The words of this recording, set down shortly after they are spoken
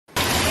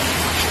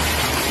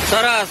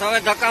સરસ હવે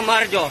ધક્કા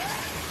મારજો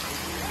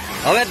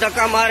હવે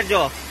ધક્કા મારજો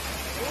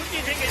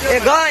એ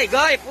ગઈ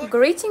ગઈ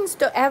Greetings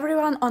to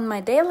everyone on my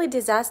daily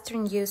disaster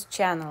news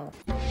channel.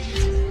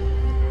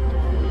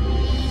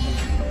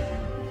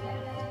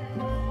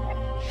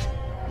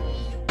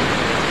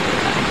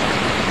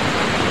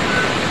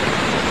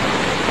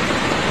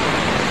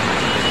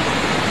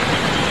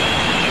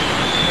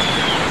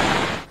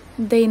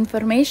 The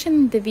information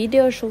in the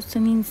video shows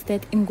an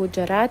incident in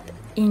Gujarat,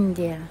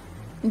 India.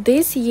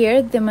 This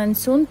year, the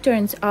monsoon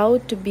turns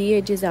out to be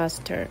a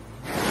disaster.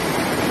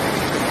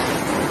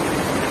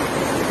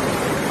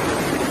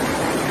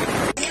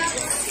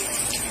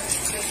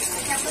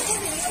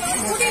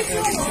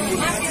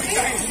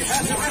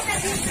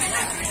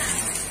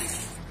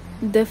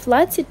 The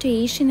flood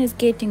situation is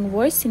getting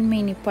worse in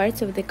many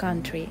parts of the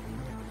country.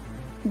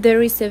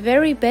 There is a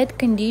very bad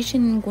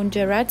condition in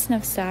Gujarat's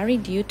Navsari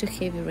due to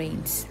heavy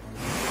rains.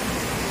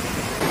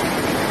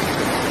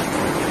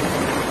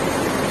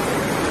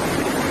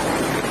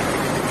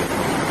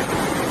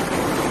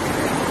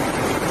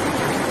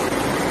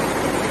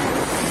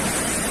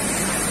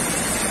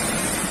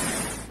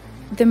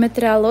 The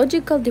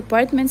meteorological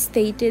department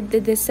stated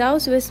that the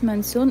southwest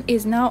monsoon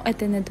is now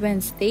at an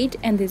advanced stage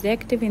and is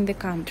active in the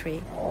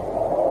country.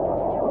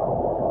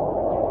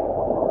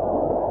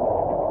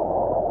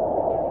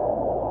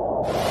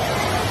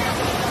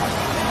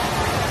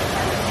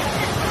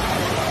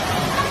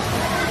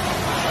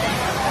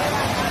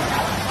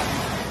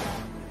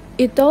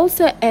 It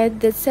also adds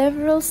that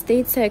several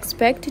states are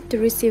expected to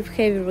receive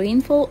heavy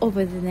rainfall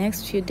over the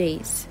next few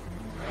days.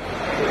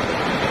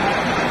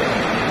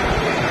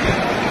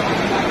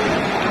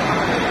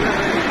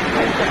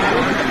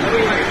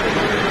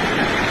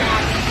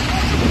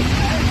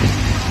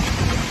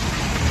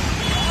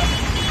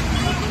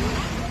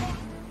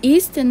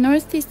 East and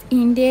northeast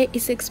India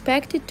is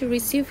expected to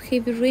receive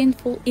heavy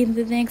rainfall in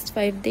the next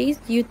 5 days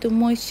due to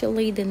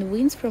moisture-laden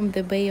winds from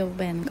the Bay of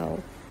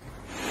Bengal.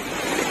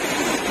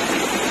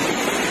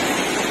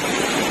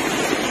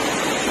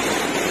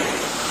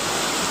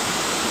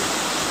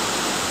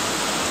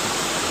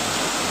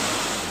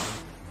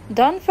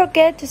 Don't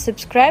forget to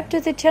subscribe to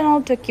the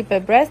channel to keep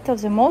abreast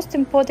of the most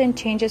important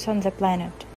changes on the planet.